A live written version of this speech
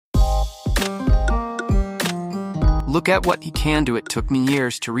Look at what he can do. It took me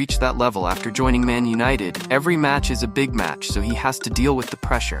years to reach that level after joining Man United. Every match is a big match, so he has to deal with the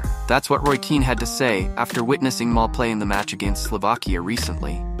pressure. That's what Roy Keane had to say after witnessing Mal play in the match against Slovakia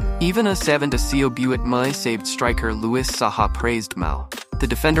recently. Even a 7-0 but my saved striker Luis Saha praised Mal. The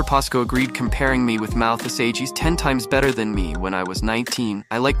defender Pasco agreed, comparing me with Mal this age. He's 10 times better than me when I was 19.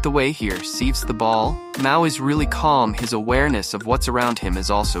 I like the way he receives the ball. Mal is really calm. His awareness of what's around him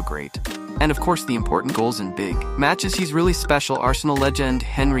is also great. And of course the important goals in big matches. He's really special. Arsenal legend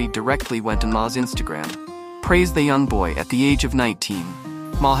Henry directly went on Mal's Instagram. Praised the young boy at the age of 19.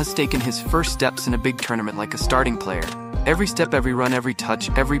 Mal has taken his first steps in a big tournament like a starting player. Every step, every run, every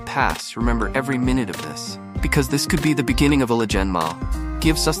touch, every pass. Remember every minute of this. Because this could be the beginning of a legend. Mal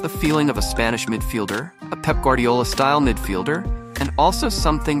gives us the feeling of a Spanish midfielder, a Pep Guardiola-style midfielder, and also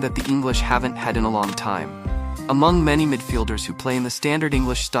something that the English haven't had in a long time. Among many midfielders who play in the standard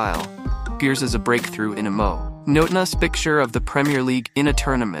English style, appears as a breakthrough in a Note-us picture of the Premier League in a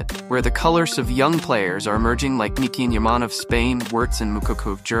tournament where the colors of young players are emerging like Miki and Yaman of Spain, Wirtz and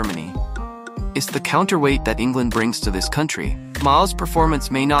Mukoko of Germany. It's the counterweight that England brings to this country. Mal's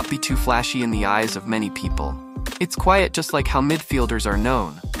performance may not be too flashy in the eyes of many people. It's quiet, just like how midfielders are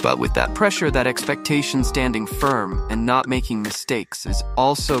known. But with that pressure, that expectation, standing firm and not making mistakes is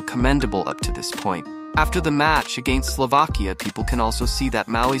also commendable up to this point. After the match against Slovakia, people can also see that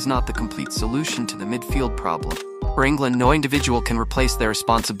Maui's not the complete solution to the midfield problem. For England, no individual can replace their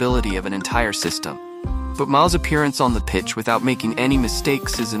responsibility of an entire system. But Mal's appearance on the pitch without making any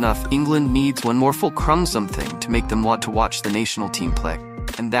mistakes is enough. England needs one more fulcrum, something to make them want to watch the national team play.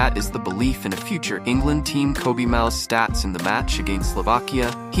 And that is the belief in a future England team. Kobbie Mainoo's stats in the match against Slovakia: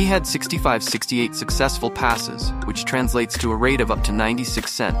 he had 65-68 successful passes, which translates to a rate of up to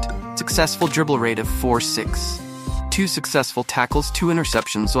 96%, successful dribble rate of 4.6, 2 successful tackles, 2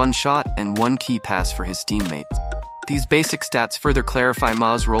 interceptions, 1 shot, and 1 key pass for his teammates. These basic stats further clarify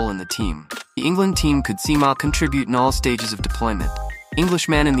Ma's role in the team. The England team could see Ma contribute in all stages of deployment.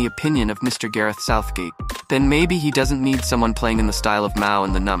 Englishman in the opinion of Mr. Gareth Southgate. Then maybe he doesn't need someone playing in the style of Mao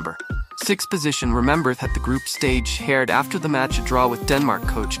in the number 6 position. Remember that the group stage herred after the match a draw with Denmark.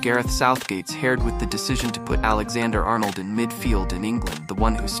 Coach Gareth Southgate's herred with the decision to put Alexander-Arnold in midfield in England, the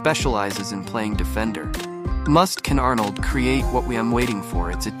one who specializes in playing defender. Can Arnold create what we am waiting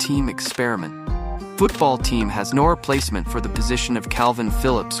for? It's a team experiment. Football team has no replacement for the position of Calvin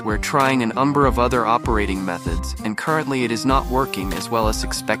Phillips. We're trying a number of other operating methods, and currently it is not working as well as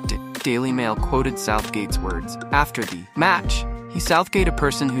expected. Daily Mail quoted Southgate's words after the match. Southgate, a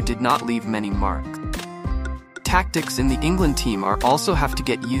person who did not leave many marks. Tactics in the England team are also have to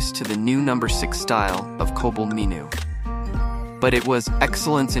get used to the new number 6 style of Kobbie Mainoo. But it was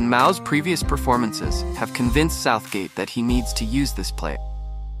excellence in Mao's previous performances have convinced Southgate that he needs to use this player.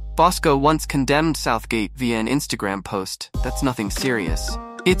 Bosco once condemned Southgate via an Instagram post. That's nothing serious.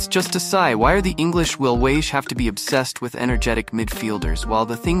 It's just a sigh. Why are the English will always have to be obsessed with energetic midfielders, while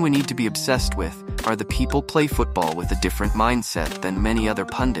the thing we need to be obsessed with are the people play football with a different mindset than many other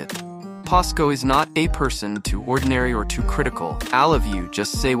pundits. Bosco is not a person too ordinary or too critical. All of you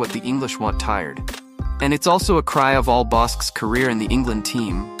just say what the English want tired. And it's also a cry of all. Bosque's career in the England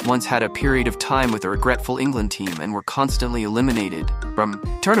team once had a period of time with a regretful England team and were constantly eliminated from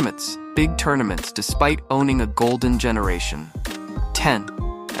tournaments, big tournaments, despite owning a golden generation. 10.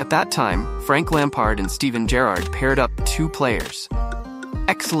 At that time, Frank Lampard and Steven Gerrard paired up 2 players.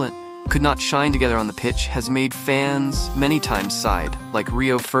 Excellent. Could not shine together on the pitch, has made fans many times sighed. Like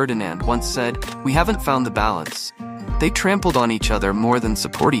Rio Ferdinand once said, "We haven't found the balance." They trampled on each other more than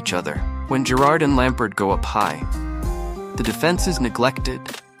support each other. When Gerrard and Lampard go up high, the defense is neglected.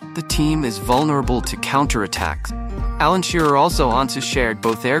 The team is vulnerable to counterattacks. Alan Shearer also once shared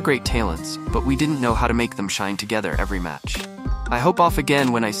both their great talents, but we didn't know how to make them shine together every match. I hope off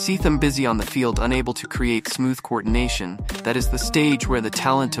again when I see them busy on the field, unable to create smooth coordination. That is the stage where the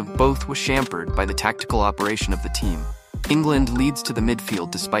talent of both was hampered by the tactical operation of the team. England leads to the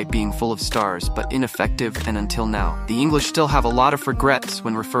midfield despite being full of stars, but ineffective, and until now, the English still have a lot of regrets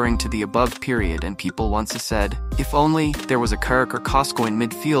when referring to the above period, and people once said, if only there was a Carrick or Costco in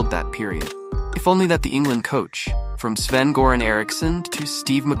midfield that period. If only that the England coach, from Sven-Goran Eriksson to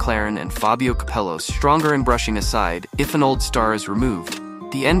Steve McLaren and Fabio Capello, stronger and brushing aside, if an old star is removed,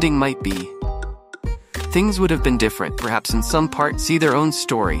 the ending might be things would have been different, perhaps in some part. See their own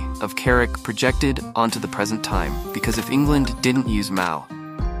story of Carrick projected onto the present time, because if England didn't use Mao,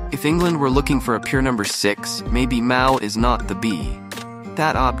 if England were looking for a pure number 6, maybe Mao is not the B.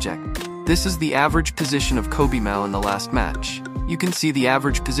 That object. This is the average position of Kobbie Mainoo in the last match. You can see the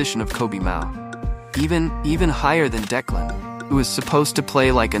average position of Kobbie Mainoo. Even higher than Declan, who is supposed to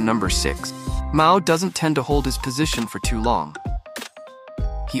play like a number 6. Mao doesn't tend to hold his position for too long.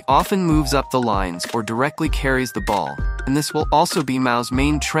 He often moves up the lines or directly carries the ball, and this will also be Mao's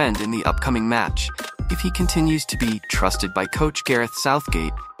main trend in the upcoming match, if he continues to be trusted by coach Gareth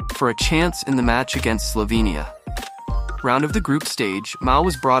Southgate for a chance in the match against Slovenia. Round of the group stage, Mao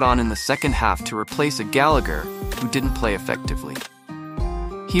was brought on in the second half to replace a Gallagher who didn't play effectively.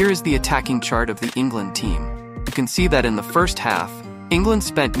 Here is the attacking chart of the England team. You can see that in the first half, England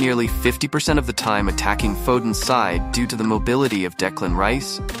spent nearly 50% of the time attacking Foden's side due to the mobility of Declan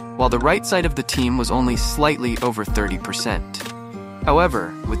Rice, while the right side of the team was only slightly over 30%.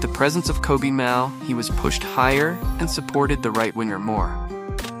 However, with the presence of Kobbie Mainoo, he was pushed higher and supported the right winger more.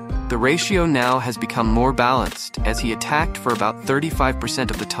 The ratio now has become more balanced as he attacked for about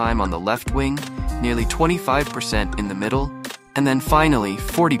 35% of the time on the left wing, nearly 25% in the middle, and then finally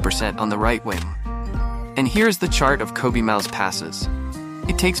 40% on the right wing. And here's the chart of Kobbie Mainoo's passes.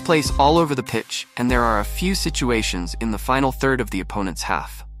 It takes place all over the pitch, and there are a few situations in the final third of the opponent's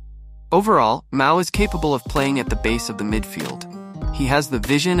half. Overall, Mainoo is capable of playing at the base of the midfield. He has the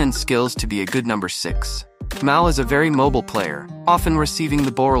vision and skills to be a good number 6. Mainoo is a very mobile player, often receiving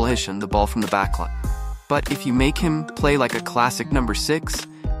the ball from the backline. But if you make him play like a classic number 6,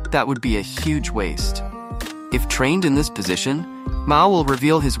 that would be a huge waste. If trained in this position, Mainoo will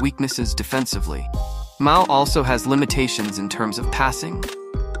reveal his weaknesses defensively. Mainoo also has limitations in terms of passing.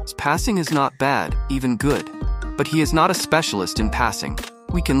 His passing is not bad, even good, but he is not a specialist in passing.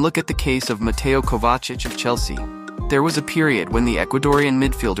 We can look at the case of Mateo Kovacic of Chelsea. There was a period when the Ecuadorian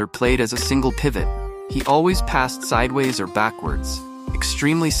midfielder played as a single pivot. He always passed sideways or backwards,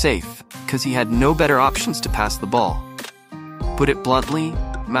 extremely safe, because he had no better options to pass the ball. Put it bluntly,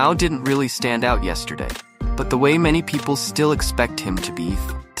 Mainoo didn't really stand out yesterday, but the way many people still expect him to be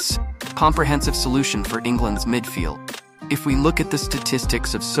a comprehensive solution for England's midfield. If we look at the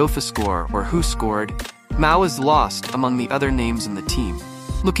statistics of SofaScore or Who Scored, Mainoo is lost among the other names in the team.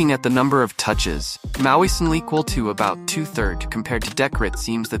 Looking at the number of touches, Mainoo is equal to about 2/3 compared to Deckert.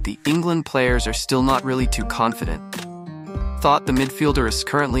 Seems that the England players are still not really too confident. Thought the midfielder is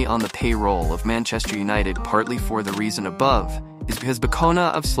currently on the payroll of Manchester United partly for the reason above, is because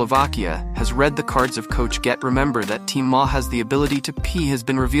Bacona of Slovakia has read the cards of coach Get. Remember that Team Ma has the ability to pee has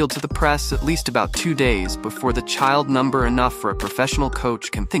been revealed to the press at least about 2 days before the child number enough for a professional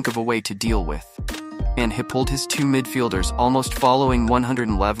coach can think of a way to deal with. And he pulled his 2 midfielders almost following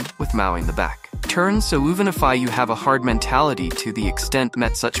 111 with Mainoo in the back. Turn so even if you have a hard mentality to the extent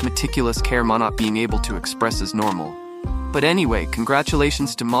met such meticulous care Ma not being able to express as normal. But anyway,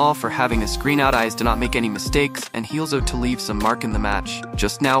 congratulations to Ma for having a screen out eyes to not make any mistakes and Heelzo to leave some mark in the match.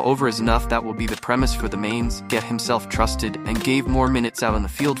 Just now over is enough. That will be the premise for the mains, get himself trusted and gave more minutes out on the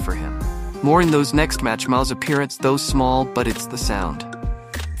field for him. More in those next match. Mao's appearance though small, but it's the sound.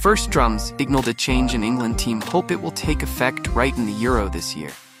 First drums signaled a change in England team. Hope it will take effect right in the Euro this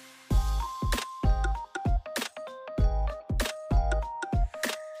year.